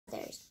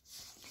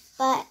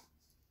But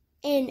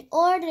in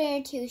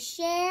order to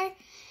share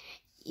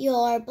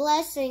your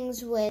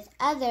blessings with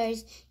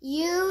others,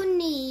 you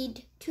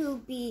need to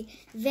be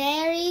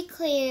very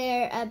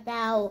clear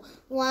about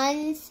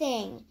one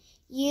thing.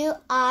 You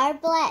are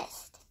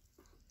blessed.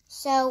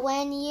 So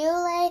when you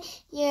lay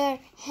your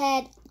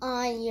head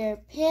on your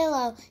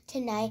pillow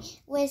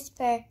tonight,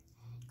 whisper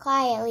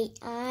quietly,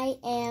 I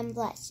am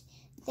blessed.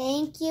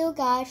 Thank you,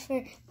 God,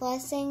 for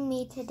blessing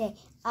me today.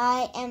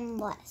 I am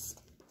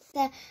blessed.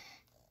 The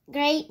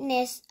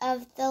greatness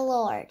of the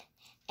Lord,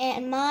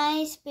 and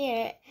my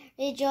spirit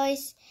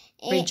rejoices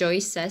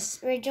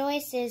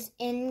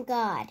in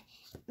God,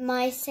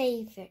 my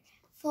Savior,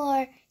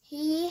 for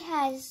he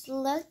has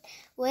looked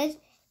with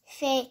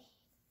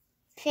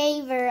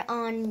favor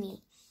on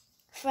me.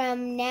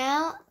 From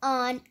now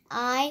on,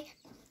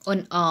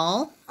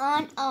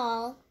 on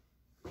all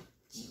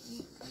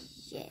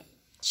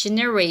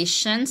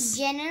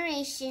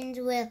generations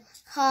will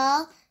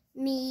call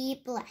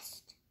me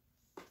blessed.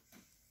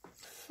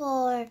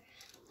 For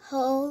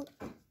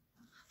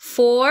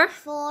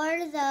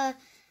the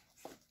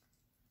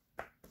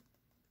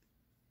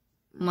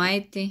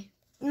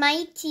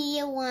mighty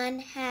one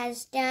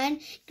has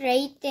done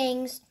great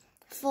things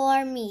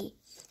for me,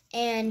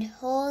 and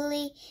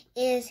holy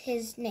is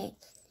his name.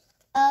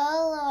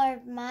 Oh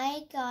Lord,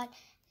 my God,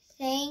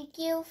 thank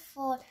you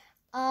for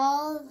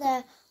all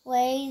the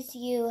ways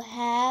you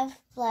have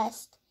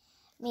blessed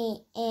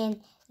me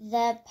in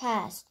the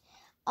past.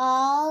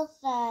 All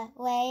the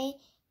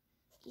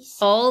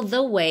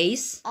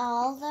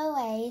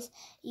ways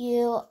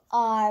you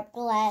are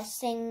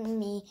blessing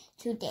me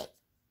today,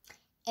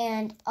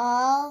 and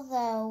all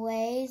the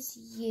ways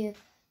you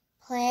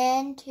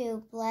plan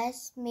to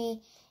bless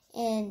me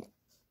in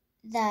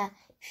the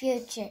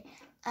future.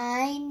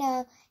 I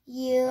know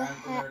you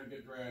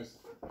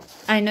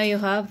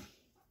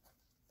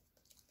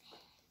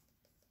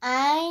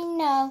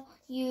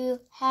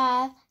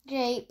have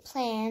great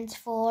plans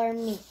for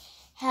me.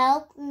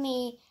 Help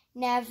me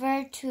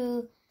never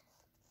to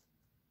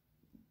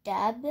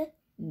doubt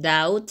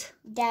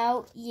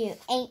you.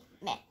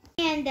 Amen.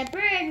 And the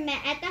bird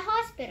met at the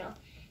hospital.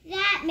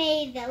 That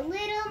made the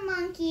little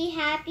monkey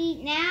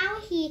happy. Now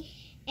he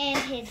and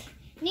his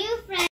new friend